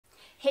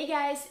Hey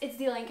guys, it's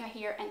Dilenka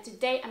here, and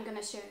today I'm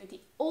gonna show you the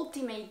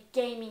ultimate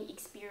gaming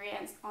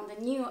experience on the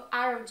new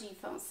ROG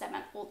Phone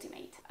 7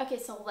 Ultimate. Okay,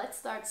 so let's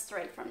start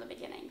straight from the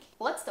beginning.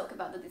 Let's talk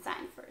about the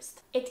design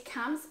first. It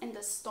comes in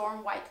the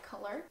storm white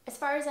color. As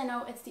far as I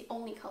know, it's the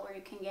only color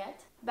you can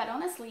get. But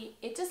honestly,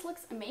 it just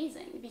looks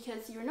amazing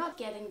because you're not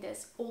getting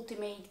this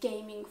ultimate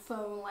gaming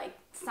phone, like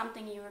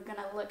something you're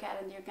gonna look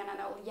at and you're gonna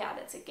know, yeah,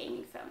 that's a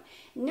gaming phone.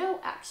 No,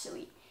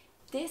 actually.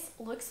 This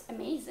looks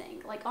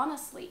amazing. Like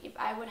honestly, if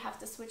I would have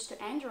to switch to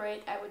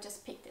Android, I would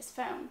just pick this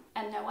phone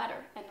and no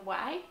other. And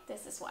why?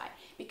 This is why.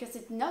 Because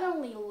it not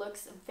only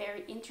looks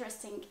very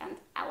interesting and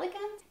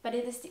elegant, but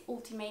it is the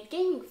ultimate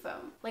gaming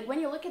phone. Like when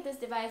you look at this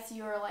device,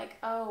 you're like,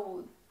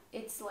 oh,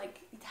 it's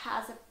like, it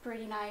has a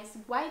pretty nice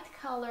white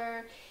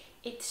color.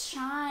 It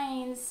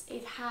shines,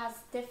 it has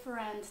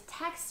different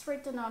text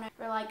written on it.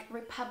 We're like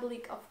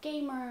Republic of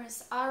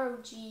Gamers,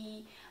 ROG,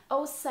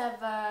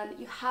 07.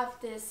 You have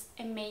this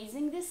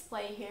amazing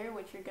display here,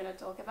 which we're gonna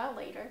talk about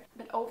later.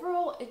 But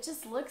overall, it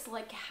just looks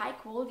like a high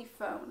quality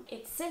phone.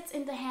 It sits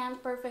in the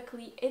hand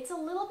perfectly. It's a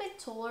little bit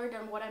taller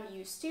than what I'm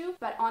used to,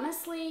 but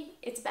honestly,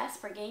 it's best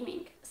for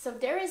gaming. So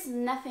there is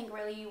nothing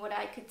really what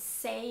I could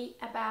say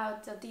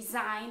about the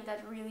design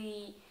that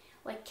really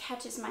like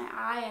catches my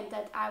eye and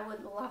that I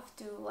would love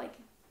to like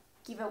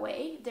give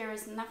away. There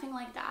is nothing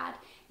like that.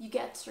 You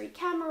get 3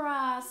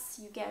 cameras,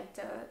 you get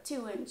the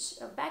 2-inch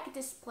back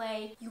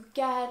display, you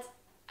get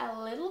a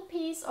little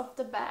piece of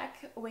the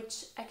back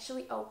which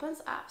actually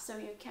opens up so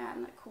you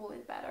can cool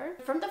it better.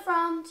 From the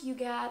front you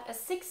get a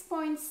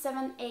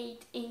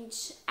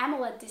 6.78-inch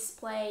AMOLED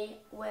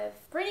display with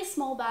pretty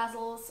small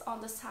bezels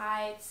on the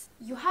sides.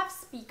 You have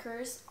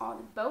speakers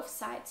on both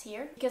sides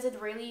here because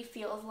it really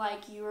feels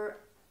like you're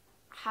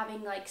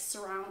having like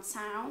surround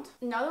sound.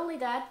 Not only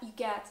that, you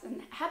get a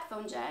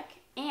headphone jack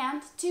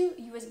and 2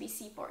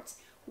 USB-C ports.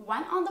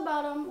 One on the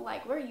bottom,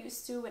 like we're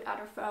used to with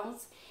other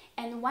phones,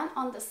 and one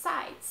on the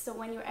side. So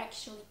when you're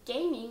actually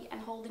gaming and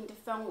holding the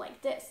phone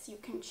like this, you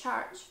can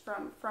charge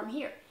from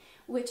here,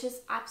 which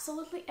is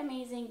absolutely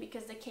amazing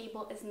because the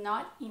cable is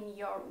not in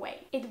your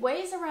way. It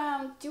weighs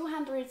around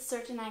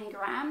 239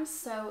 grams,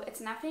 so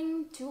it's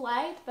nothing too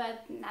light,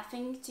 but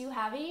nothing too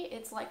heavy.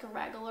 It's like a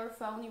regular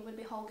phone you would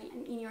be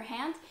holding in your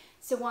hand,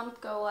 so won't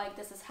go like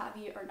this is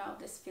heavy or no,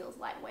 this feels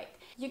lightweight.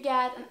 You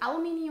get an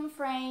aluminium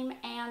frame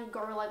and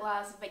Gorilla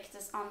Glass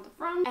Victus on the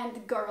front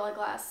and Gorilla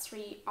Glass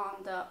 3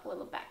 on the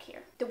little back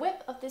here. The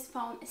width of this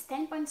phone is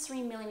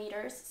 10.3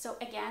 millimeters, so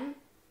again,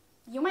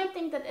 you might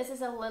think that this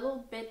is a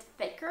little bit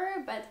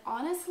thicker, but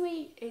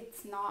honestly,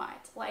 it's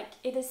not. Like,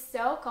 it is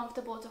so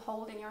comfortable to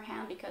hold in your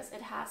hand because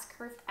it has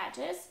curved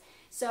edges,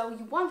 so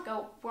you won't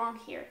go wrong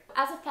here.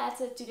 As a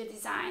facet to the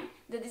design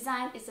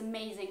is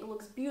amazing. It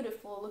looks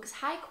beautiful, it looks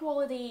high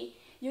quality.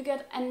 You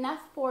get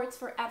enough ports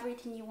for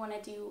everything you want to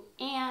do,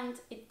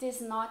 and it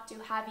is not too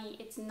heavy,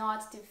 it's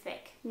not too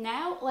thick.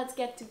 Now, let's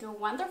get to the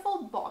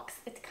wonderful box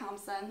it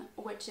comes in,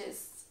 which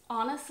is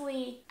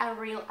honestly a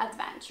real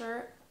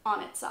adventure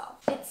on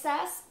itself. It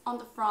says on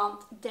the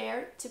front,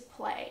 dare to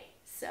play.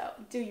 So,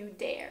 do you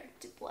dare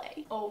to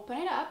play? Open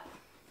it up.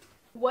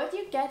 What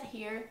you get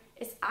here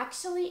is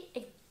actually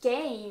a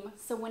game.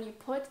 So when you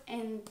put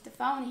in the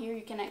phone here,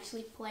 you can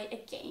actually play a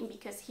game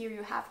because here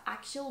you have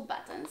actual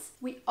buttons.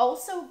 We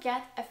also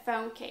get a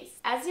phone case.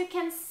 As you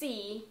can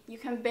see, you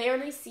can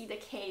barely see the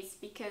case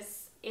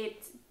because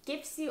it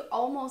gives you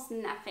almost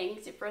nothing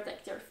to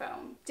protect your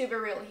phone. To be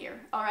real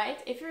here,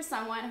 alright? If you're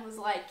someone who's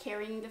like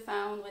carrying the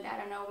phone with, I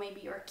don't know, maybe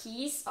your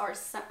keys or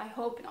some, I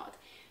hope not,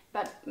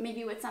 but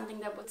maybe with something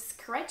that would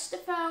scratch the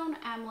phone,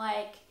 I'm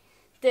like,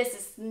 this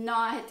is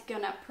not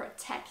gonna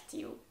protect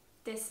you.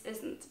 This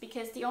isn't,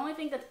 because the only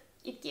thing that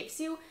it gives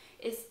you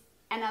is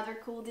another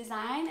cool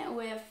design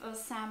with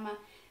some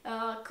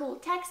cool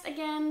text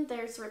again.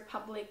 There's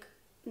Republic,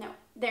 no,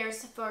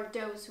 there's for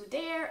those who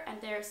dare,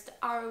 and there's the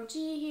ROG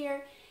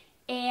here.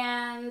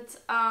 And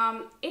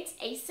it's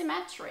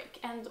asymmetric,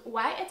 and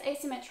why it's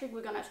asymmetric,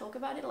 we're gonna talk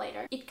about it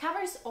later. It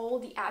covers all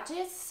the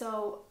edges,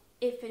 so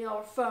if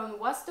your phone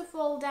was to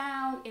fall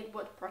down, it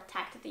would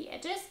protect the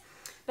edges,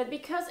 but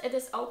because it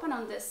is open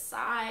on this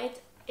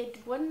side,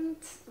 it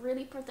wouldn't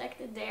really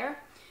protect it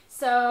there.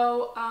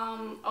 So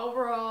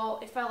overall,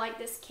 if I like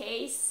this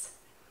case,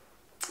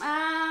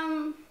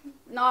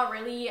 not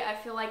really. I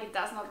feel like it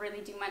does not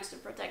really do much to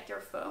protect your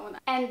phone.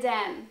 And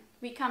then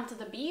we come to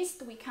the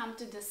beast, we come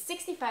to the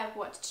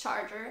 65-watt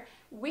charger,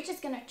 which is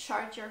gonna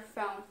charge your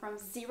phone from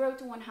 0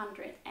 to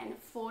 100 in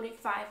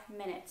 45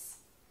 minutes.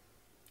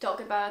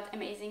 Talk about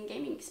amazing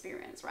gaming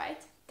experience,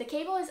 right? The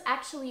cable is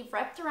actually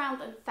wrapped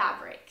around in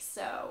fabric,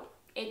 so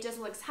it just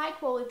looks high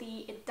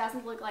quality, it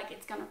doesn't look like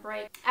it's gonna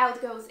break. Out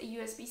goes a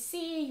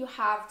USB-C, you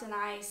have the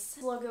nice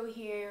logo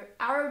here,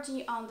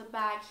 ROG on the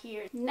back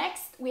here.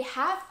 Next, we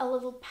have a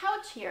little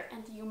pouch here,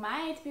 and you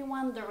might be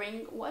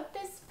wondering what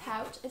this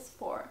pouch is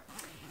for.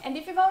 And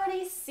if you've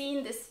already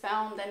seen this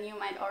phone, then you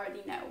might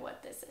already know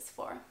what this is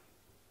for.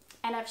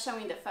 And I've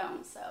shown you the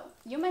phone, so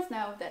you must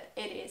know that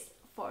it is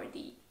for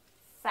the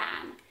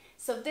fan.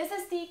 So this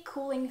is the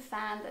cooling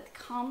fan that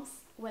comes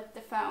with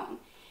the phone.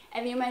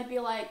 And you might be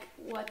like,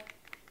 what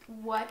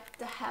what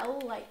the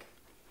hell, like,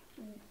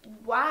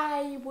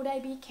 why would I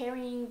be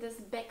carrying this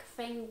big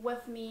thing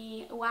with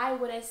me? Why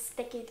would I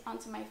stick it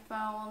onto my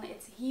phone?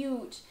 It's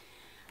huge.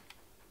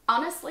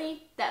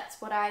 Honestly,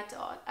 that's what I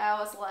thought. I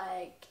was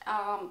like,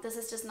 this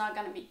is just not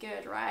gonna be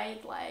good,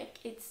 right? Like,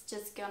 it's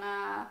just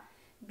gonna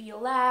be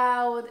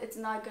loud, it's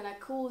not gonna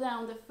cool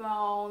down the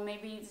phone,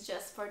 maybe it's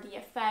just for the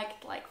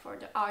effect, like for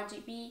the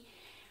RGB.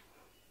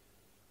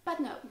 But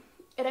no,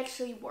 it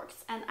actually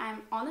works, and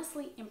I'm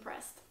honestly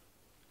impressed.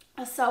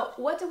 So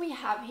what do we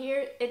have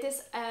here? It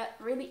is a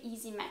really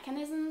easy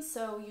mechanism.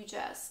 So you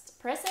just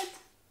press it,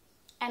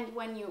 and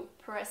when you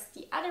press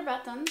the other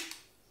button,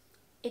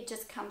 it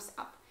just comes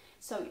up.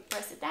 So you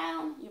press it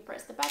down, you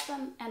press the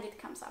button, and it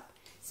comes up.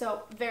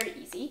 So very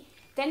easy.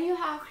 Then you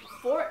have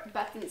 4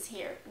 buttons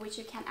here, which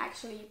you can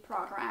actually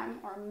program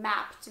or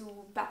map to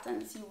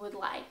buttons you would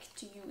like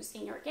to use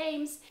in your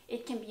games.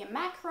 It can be a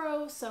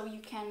macro, so you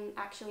can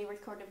actually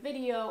record a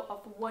video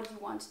of what you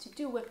want to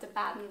do with the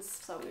buttons,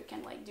 so you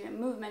can like do a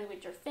movement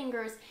with your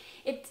fingers.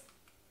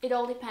 It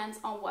all depends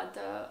on what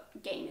the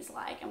game is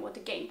like and what the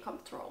game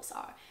controls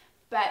are.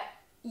 But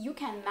you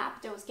can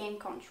map those game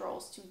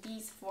controls to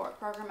these 4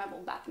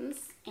 programmable buttons,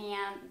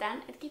 and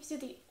then it gives you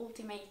the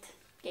ultimate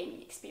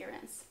gaming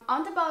experience.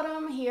 On the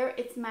bottom here,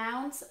 it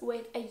mounts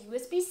with a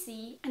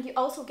USB-C, and you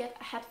also get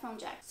a headphone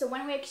jack. So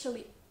when we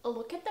actually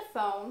look at the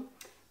phone,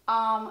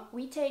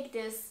 we take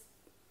this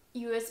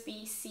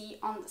USB-C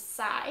on the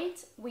side,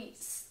 we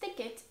stick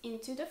it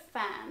into the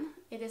fan.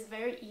 It is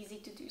very easy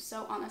to do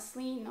so,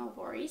 honestly, no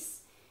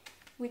worries.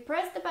 We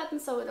press the button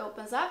so it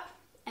opens up,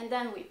 and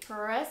then we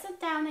press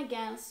it down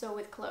again so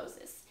it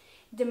closes.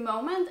 The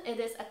moment it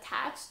is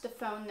attached, the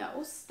phone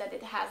knows that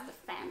it has the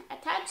fan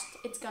attached.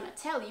 It's gonna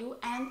tell you,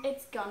 and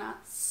it's gonna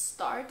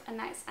start a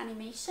nice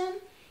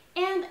animation,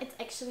 and it's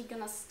actually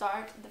gonna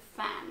start the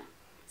fan.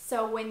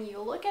 So when you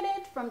look at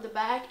it from the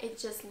back, it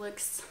just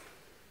looks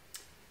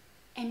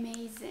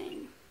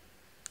amazing.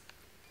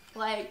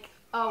 Like,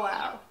 oh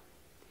wow.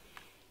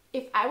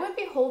 If I would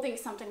be holding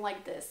something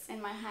like this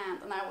in my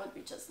hand, and I would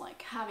be just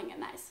like having a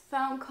nice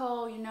phone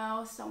call, you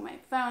know, so my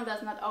phone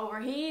does not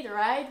overheat,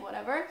 right?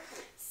 Whatever.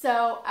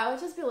 So I would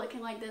just be looking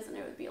like this, and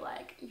it would be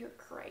like, you're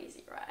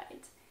crazy,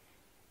 right?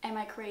 Am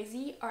I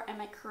crazy, or am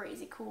I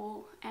crazy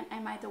cool? And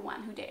am I the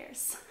one who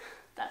dares?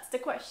 That's the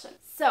question.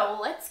 So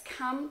let's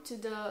come to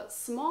the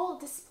small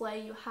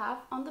display you have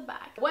on the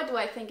back. What do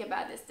I think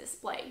about this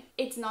display?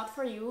 It's not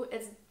for you,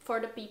 it's for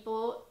the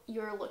people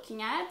you're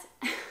looking at.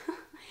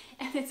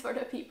 And it's for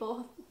the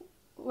people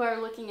who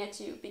are looking at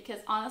you, because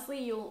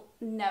honestly you'll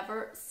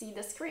never see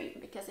the screen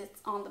because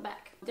it's on the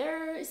back.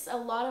 There's a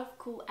lot of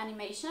cool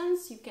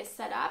animations you can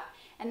set up,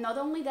 and not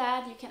only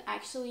that, you can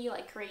actually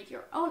like create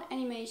your own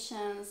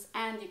animations,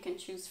 and you can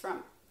choose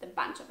from the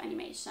bunch of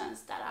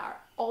animations that are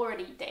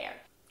already there.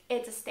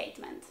 It's a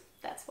statement.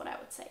 That's what I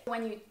would say.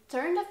 When you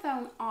turn the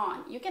phone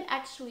on, you can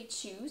actually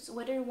choose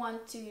whether you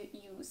want to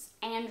use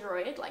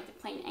Android, like the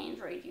plain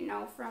Android you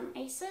know from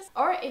ASUS,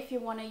 or if you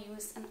want to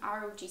use an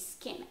ROG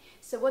skin.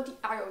 So what the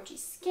ROG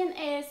skin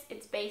is,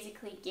 it's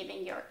basically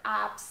giving your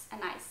apps a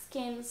nice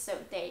skin so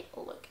they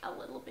look a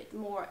little bit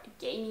more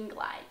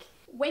gaming-like.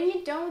 When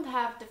you don't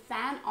have the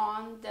fan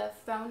on, the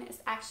phone is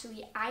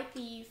actually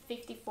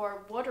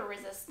IP54 water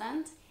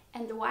resistant,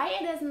 and why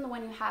it isn't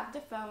when you have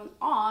the phone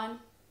on,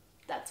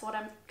 that's what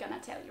I'm gonna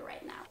tell you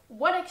right now.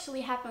 What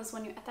actually happens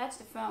when you attach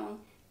the phone,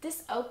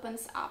 this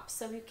opens up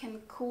so you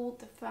can cool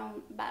the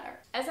phone better.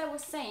 As I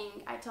was saying,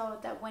 I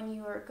thought that when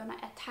you're gonna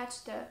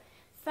attach the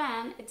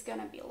fan, it's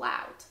gonna be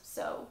loud.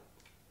 So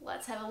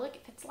let's have a look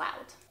if it's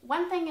loud.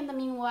 One thing in the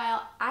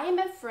meanwhile, I am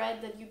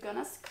afraid that you're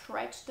gonna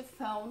scratch the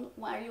phone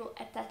while you're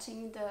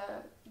attaching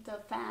the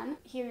fan.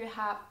 Here you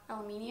have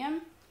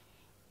aluminium,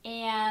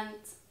 and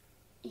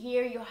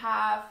here you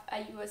have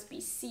a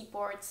USB-C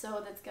port,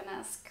 so that's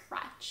gonna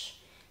scratch.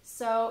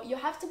 So you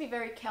have to be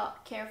very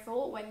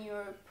careful when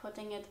you're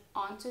putting it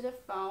onto the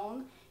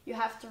phone. You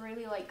have to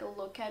really like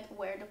look at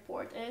where the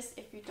port is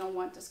if you don't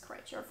want to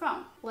scratch your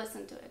phone.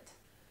 Listen to it.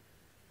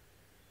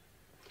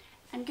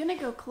 I'm gonna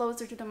go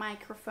closer to the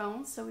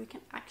microphone so you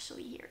can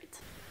actually hear it.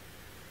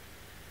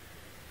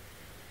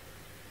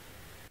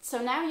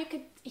 So now you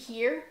could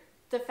hear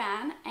the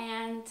fan,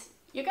 and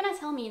you're gonna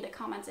tell me in the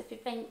comments if you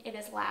think it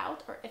is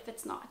loud or if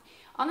it's not.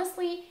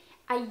 Honestly,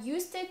 I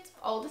used it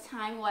all the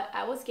time while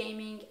I was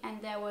gaming,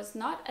 and there was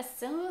not a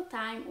single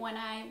time when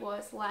I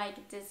was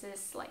like, this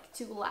is like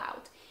too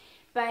loud.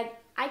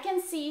 But I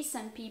can see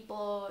some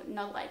people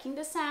not liking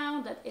the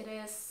sound, that it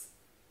is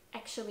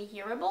actually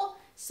hearable.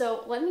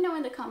 So let me know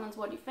in the comments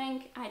what you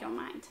think. I don't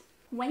mind.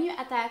 When you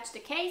attach the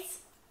case,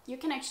 you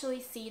can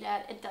actually see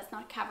that it does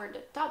not cover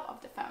the top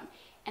of the phone.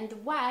 And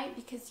why?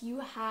 Because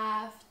you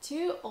have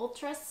 2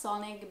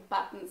 ultrasonic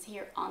buttons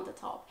here on the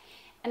top.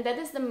 And that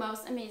is the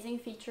most amazing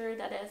feature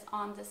that is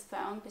on this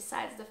phone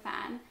besides the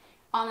fan.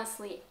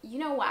 Honestly, you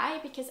know why?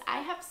 Because I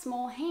have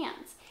small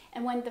hands,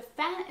 and when the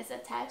fan is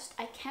attached,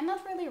 I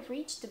cannot really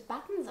reach the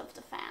buttons of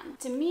the fan.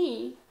 To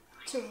me,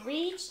 to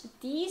reach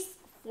these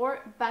 4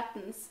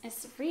 buttons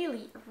is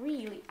really,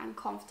 really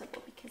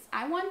uncomfortable, because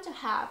I want to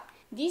have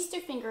these two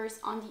fingers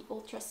on the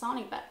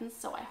ultrasonic button,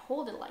 so I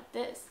hold it like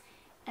this.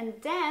 And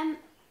then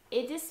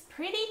it is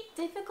pretty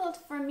difficult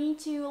for me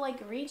to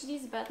like reach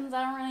these buttons.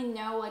 I don't really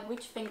know like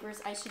which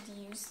fingers I should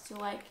use to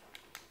like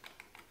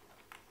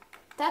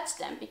touch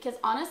them, because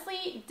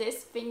honestly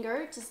this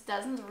finger just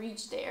doesn't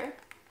reach there.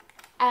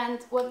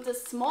 And with the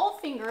small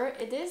finger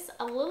it is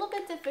a little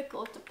bit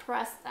difficult to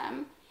press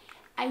them.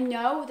 I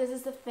know this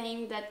is a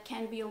thing that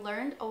can be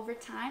learned over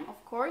time,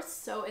 of course,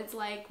 so it's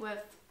like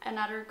with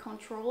another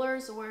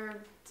controllers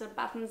where the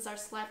buttons are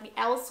slightly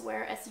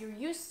elsewhere as you're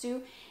used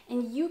to,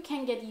 and you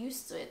can get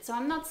used to it. So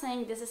I'm not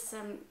saying this is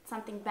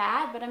something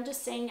bad, but I'm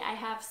just saying I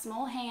have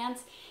small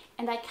hands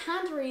and I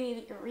can't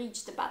really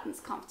reach the buttons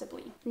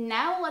comfortably.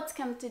 Now let's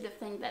come to the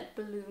thing that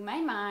blew my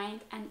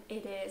mind, and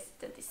it is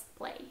the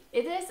display.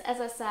 It is,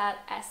 as I said,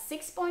 a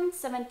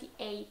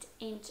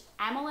 6.78-inch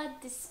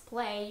AMOLED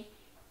display,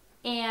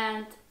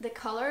 and the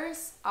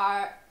colors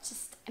are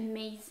just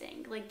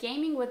amazing. Like,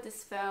 gaming with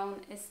this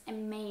phone is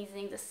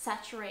amazing. The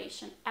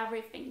saturation,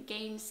 everything,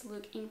 games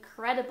look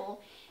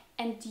incredible,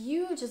 and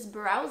you just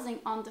browsing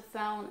on the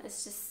phone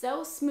is just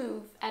so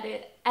smooth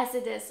as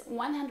it is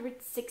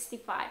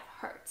 165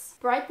 Hz.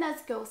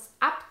 Brightness goes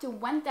up to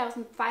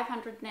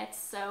 1500 nits,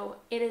 so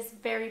it is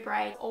very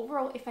bright.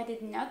 Overall, if I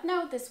did not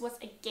know this was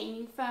a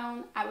gaming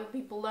phone, I would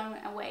be blown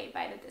away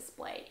by the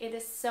display. It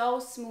is so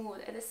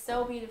smooth, it is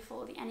so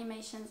beautiful, the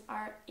animations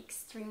are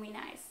extremely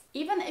nice.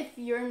 Even if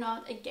you're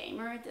not a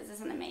gamer, this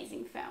is an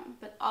amazing phone,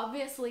 but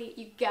obviously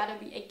you gotta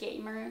be a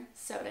gamer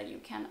so that you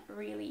can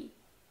really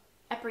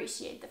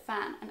appreciate the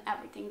fan and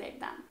everything they've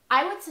done.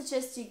 I would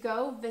suggest you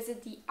go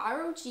visit the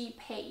ROG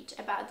page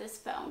about this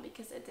phone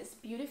because it is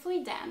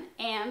beautifully done,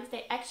 and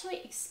they actually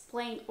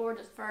explain all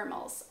the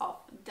thermals of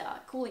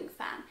the cooling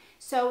fan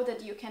so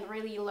that you can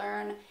really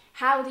learn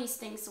how these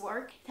things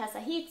work. It has a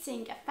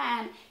heatsink, a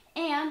fan,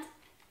 and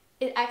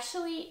it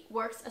actually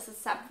works as a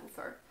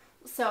subwoofer.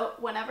 So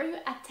whenever you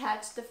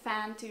attach the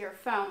fan to your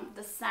phone,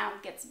 the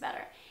sound gets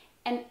better.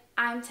 And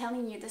I'm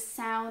telling you, the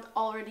sound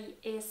already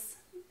is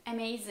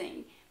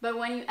amazing. But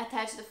when you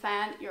attach the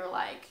fan, you're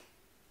like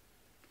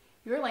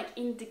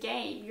in the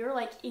game, you're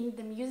like in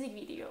the music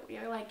video,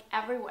 you're like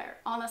everywhere.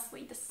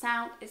 Honestly, the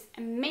sound is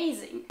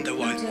amazing. The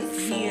white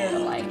hear,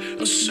 like,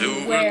 a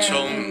silver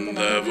tongue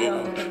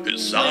level,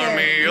 his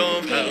army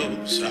of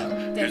hells,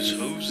 his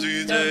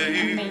hosey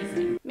day.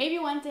 Amazing. Maybe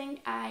one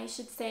thing I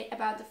should say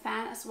about the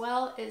fan as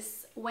well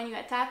is when you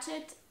attach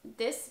it,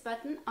 this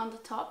button on the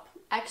top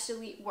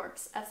actually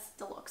works as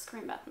the lock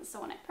screen button.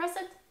 So when I press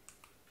it,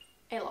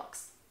 it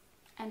locks.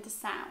 And the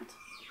sound.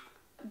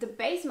 The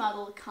base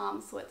model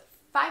comes with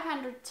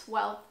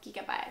 512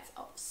 gigabytes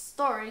of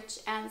storage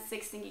and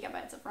 16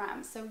 gigabytes of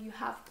RAM, so you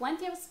have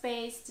plenty of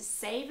space to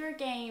save your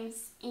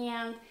games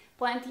and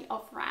plenty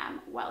of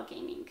RAM while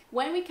gaming.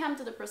 When we come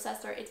to the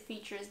processor, it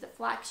features the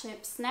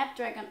flagship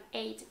Snapdragon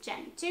 8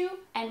 Gen 2,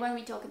 and when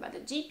we talk about the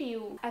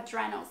GPU,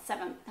 Adreno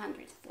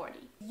 740.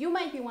 You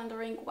might be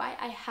wondering why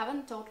I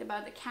haven't talked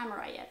about the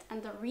camera yet,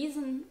 and the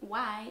reason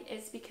why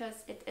is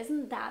because it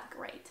isn't that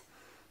great.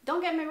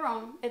 Don't get me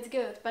wrong, it's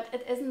good, but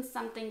it isn't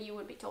something you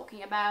would be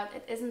talking about.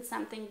 It isn't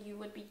something you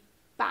would be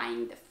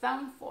buying the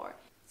phone for.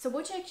 So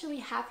what you actually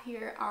have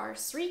here are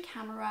 3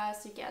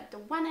 cameras. You get the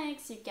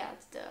 1x, you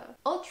get the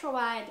ultra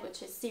wide,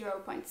 which is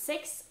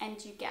 0.6,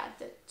 and you get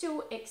the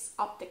 2x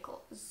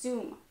optical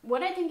zoom.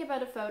 What I think about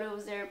the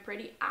photos, they're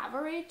pretty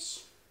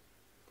average.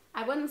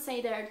 I wouldn't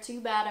say they're too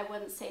bad, I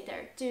wouldn't say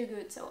they're too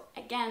good. So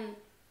again,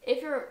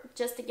 if you're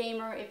just a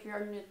gamer, if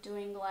you're not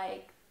doing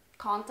like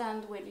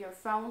content with your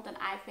phone, then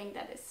I think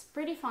that is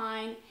pretty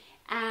fine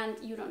and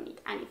you don't need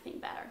anything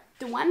better.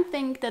 The one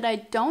thing that I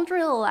don't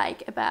really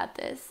like about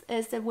this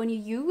is that when you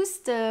use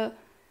the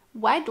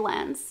wide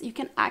lens, you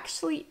can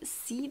actually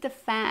see the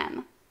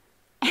fan,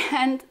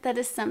 and that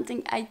is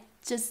something I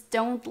just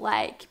don't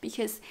like,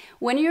 because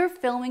when you're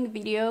filming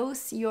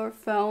videos, your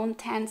phone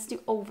tends to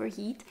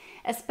overheat,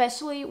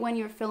 especially when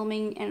you're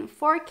filming in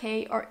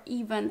 4K or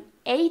even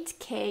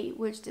 8K,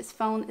 which this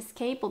phone is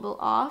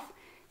capable of.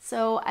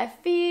 So I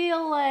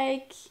feel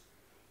like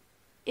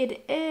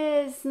it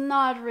is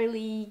not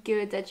really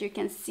good that you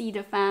can see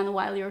the fan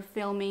while you're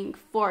filming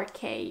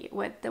 4K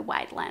with the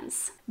wide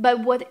lens.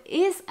 But what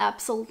is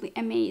absolutely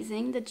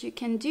amazing that you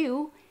can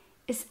do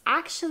is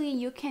actually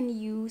you can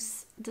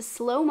use the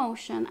slow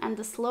motion, and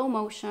the slow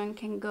motion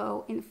can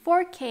go in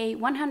 4K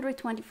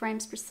 120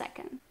 frames per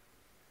second.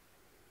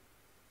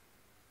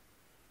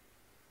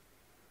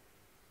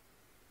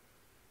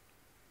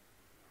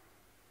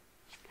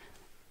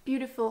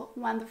 Beautiful,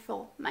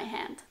 wonderful, my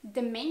hand.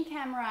 The main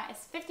camera is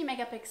 50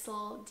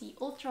 megapixel, the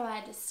ultra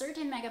wide is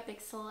 13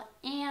 megapixel,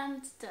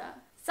 and the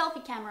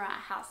selfie camera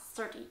has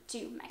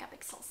 32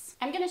 megapixels.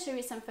 I'm gonna show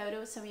you some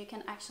photos so you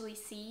can actually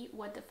see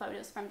what the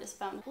photos from this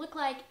phone look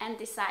like and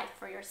decide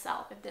for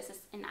yourself if this is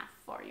enough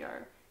for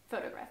your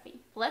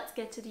photography. Let's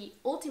get to the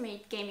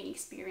ultimate gaming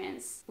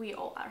experience we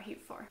all are here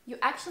for. You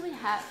actually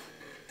have...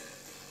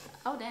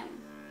 oh damn.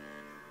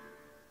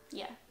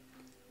 Yeah.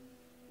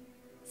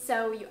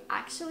 So you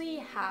actually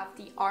have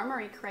the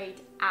Armory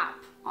Crate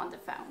app on the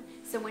phone.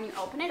 So when you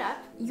open it up,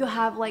 you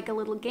have like a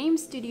little game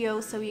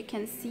studio so you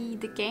can see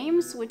the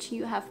games which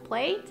you have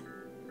played.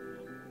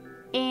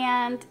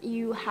 And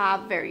you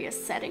have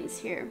various settings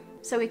here.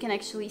 So we can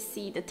actually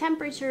see the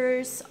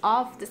temperatures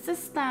of the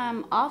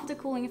system, of the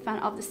cooling fan,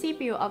 of the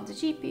CPU, of the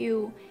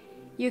GPU.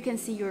 You can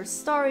see your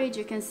storage,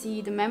 you can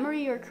see the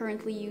memory you're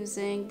currently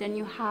using. Then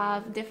you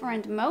have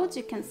different modes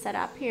you can set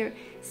up here.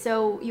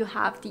 So you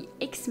have the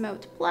X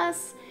mode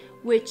plus,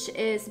 which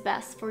is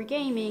best for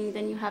gaming.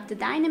 Then you have the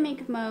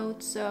dynamic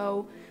mode,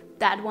 so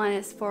that one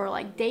is for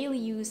like daily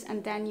use.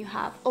 And then you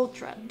have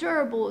ultra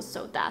durable,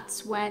 so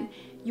that's when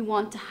you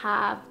want to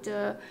have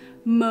the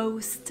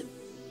most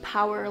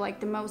power,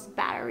 like the most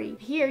battery.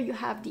 Here you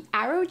have the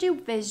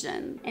ROG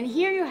Vision, and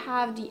here you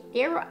have the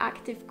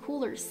AeroActive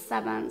Cooler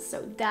 7,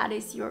 so that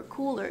is your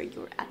cooler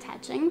you're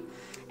attaching.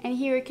 And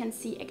here you can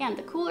see again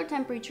the cooler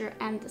temperature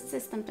and the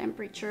system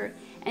temperature,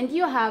 and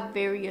you have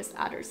various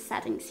other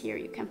settings here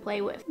you can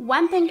play with.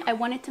 One thing I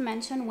wanted to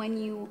mention, when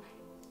you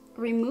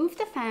remove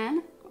the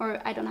fan,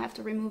 or I don't have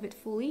to remove it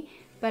fully,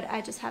 but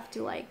I just have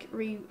to like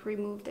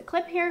remove the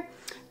clip here.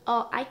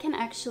 I can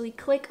actually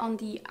click on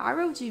the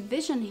ROG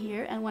Vision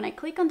here, and when I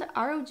click on the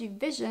ROG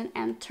Vision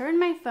and turn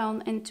my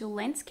phone into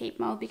landscape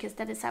mode, because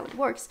that is how it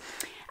works,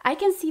 I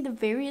can see the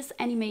various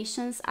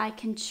animations I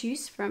can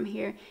choose from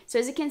here. So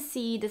as you can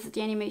see, this is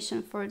the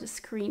animation for the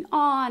screen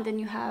on, then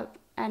you have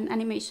an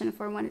animation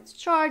for when it's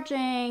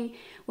charging,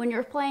 when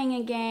you're playing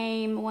a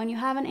game, when you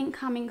have an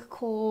incoming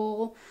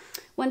call,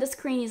 when the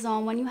screen is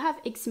on, when you have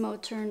X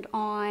mode turned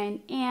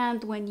on,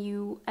 and when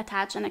you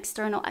attach an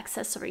external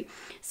accessory.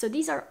 So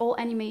these are all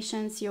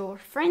animations your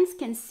friends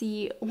can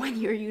see when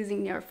you're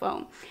using your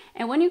phone.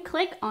 And when you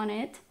click on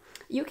it,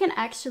 you can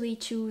actually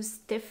choose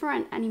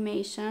different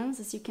animations,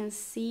 as you can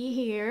see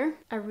here.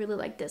 I really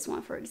like this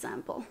one, for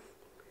example.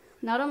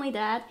 Not only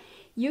that,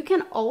 you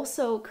can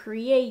also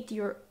create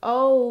your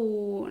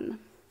own.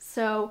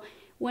 So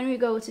when we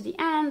go to the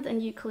end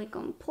and you click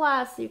on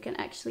plus, you can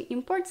actually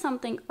import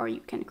something or you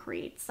can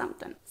create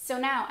something. So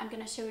now I'm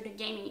gonna show you the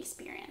gaming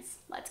experience.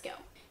 Let's go.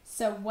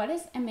 So what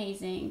is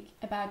amazing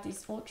about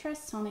these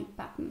ultrasonic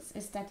buttons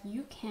is that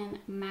you can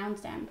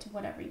mount them to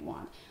whatever you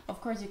want.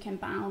 Of course, you can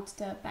mount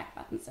the back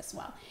buttons as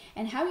well.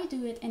 And how you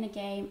do it in a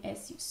game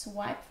is you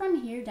swipe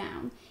from here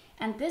down,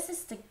 and this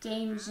is the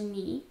game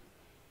genie.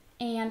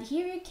 And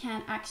here you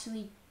can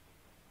actually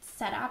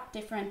set up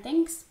different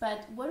things,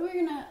 but what we're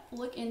gonna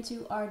look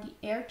into are the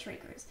air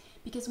triggers,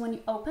 because when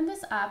you open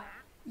this up,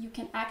 you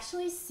can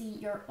actually see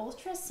your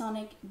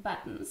ultrasonic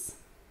buttons,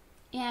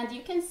 and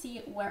you can see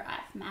where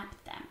I've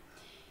mapped them.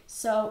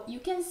 So you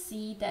can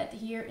see that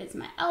here is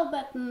my L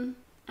button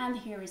and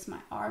here is my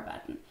R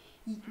button.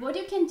 What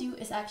you can do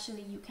is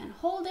actually you can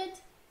hold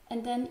it,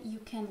 and then you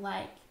can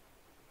like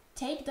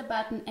take the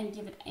button and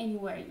give it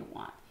anywhere you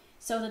want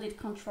so that it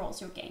controls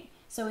your game.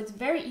 So it's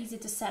very easy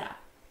to set up.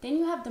 Then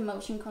you have the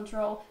motion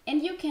control,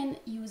 and you can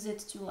use it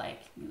to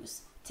like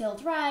use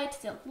tilt right,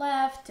 tilt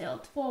left,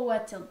 tilt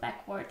forward, tilt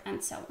backward,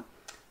 and so on.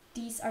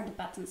 These are the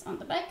buttons on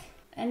the back.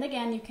 And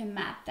again, you can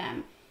map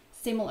them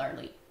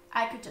similarly.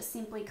 I could just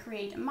simply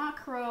create a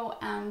macro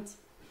and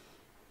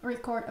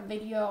record a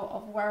video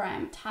of where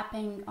I'm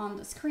tapping on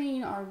the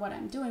screen or what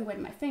I'm doing with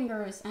my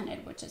fingers, and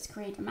it would just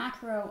create a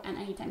macro, and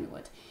anytime you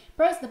would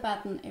press the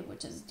button, it would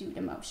just do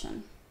the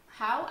motion.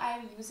 How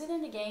I use it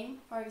in the game,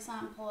 for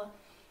example,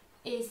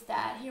 is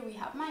that here we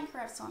have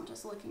Minecraft, so I'm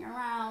just looking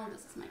around.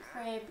 This is my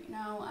crib, you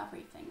know,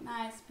 everything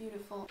nice,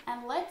 beautiful.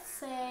 And let's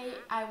say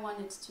I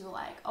wanted to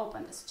like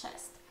open this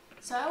chest.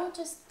 So I would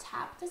just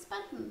tap this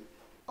button.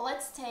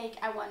 Let's take,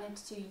 I wanted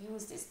to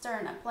use this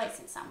turn and place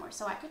it somewhere.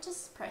 So I could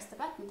just press the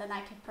button, then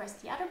I could press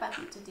the other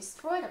button to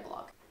destroy the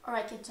block. Or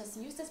I could just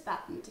use this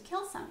button to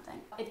kill something.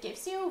 It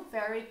gives you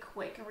very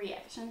quick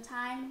reaction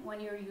time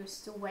when you're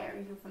used to where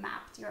you've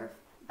mapped your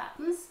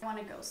buttons. I want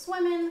to go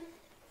swimming.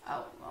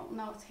 Oh, well,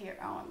 no, it's here,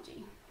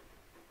 OMG.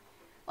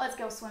 Let's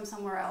go swim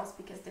somewhere else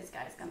because this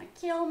guy's gonna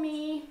kill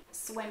me.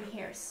 Swim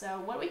here.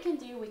 So what we can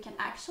do, we can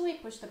actually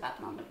push the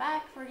button on the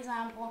back, for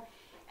example,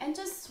 and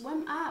just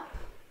swim up.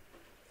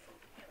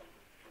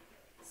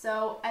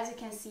 So as you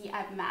can see,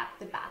 I've mapped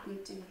the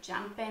button to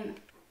jump in.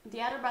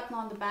 The other button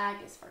on the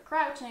back is for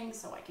crouching,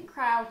 so I can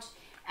crouch.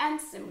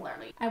 And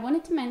similarly, I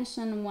wanted to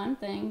mention one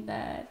thing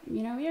that,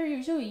 you know, we are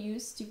usually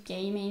used to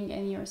gaming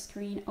and your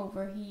screen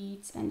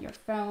overheats and your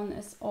phone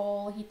is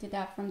all heated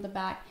up from the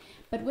back.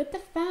 But with the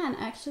fan,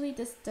 actually,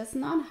 this does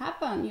not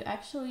happen. You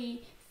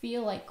actually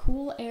feel like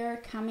cool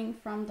air coming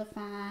from the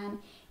fan,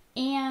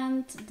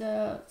 and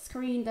the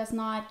screen does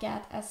not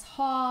get as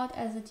hot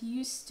as it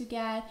used to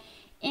get.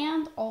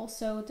 And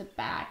also the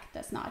back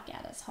does not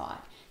get as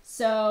hot.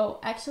 So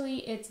actually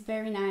it's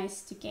very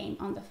nice to game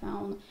on the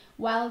phone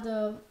while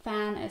the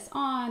fan is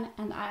on,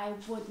 and I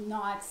would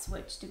not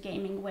switch to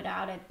gaming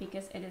without it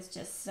because it is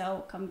just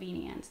so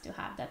convenient to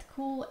have that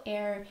cool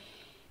air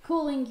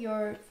cooling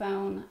your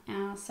phone,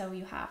 so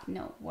you have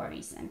no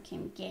worries and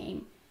can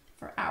game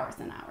for hours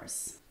and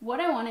hours.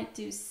 What I wanted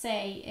to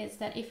say is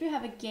that if you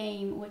have a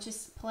game which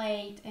is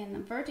played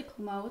in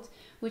vertical mode,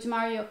 which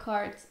Mario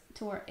Kart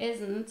Tour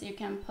isn't, you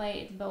can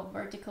play it both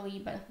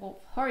vertically but both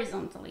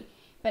horizontally.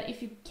 But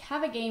if you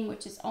have a game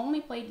which is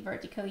only played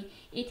vertically,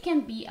 it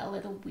can be a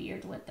little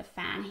weird with the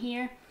fan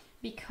here,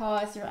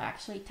 because you're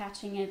actually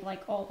touching it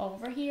like all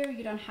over here.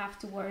 You don't have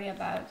to worry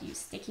about you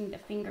sticking the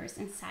fingers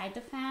inside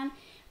the fan,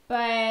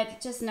 but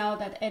just know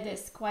that it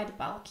is quite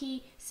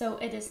bulky, so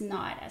it is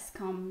not as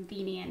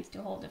convenient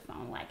to hold the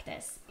phone like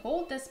this.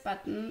 Hold this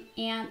button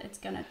and it's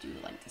gonna do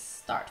like the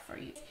start for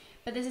you.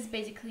 But this is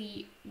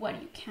basically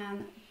what you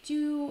can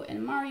do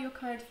in Mario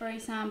Kart, for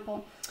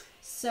example.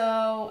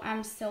 So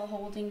I'm still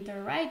holding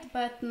the right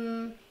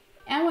button,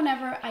 and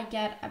whenever I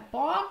get a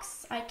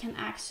box, I can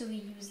actually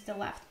use the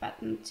left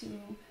button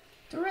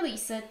to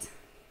release it.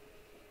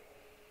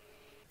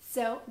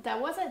 So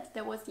that was it.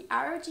 That was the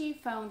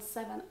ROG Phone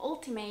 7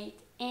 Ultimate,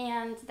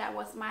 and that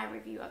was my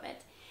review of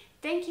it.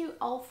 Thank you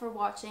all for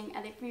watching,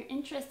 and if you're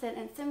interested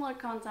in similar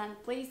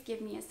content, please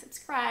give me a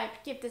subscribe,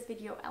 give this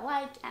video a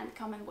like, and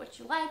comment what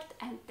you liked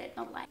and did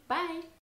not like. Bye!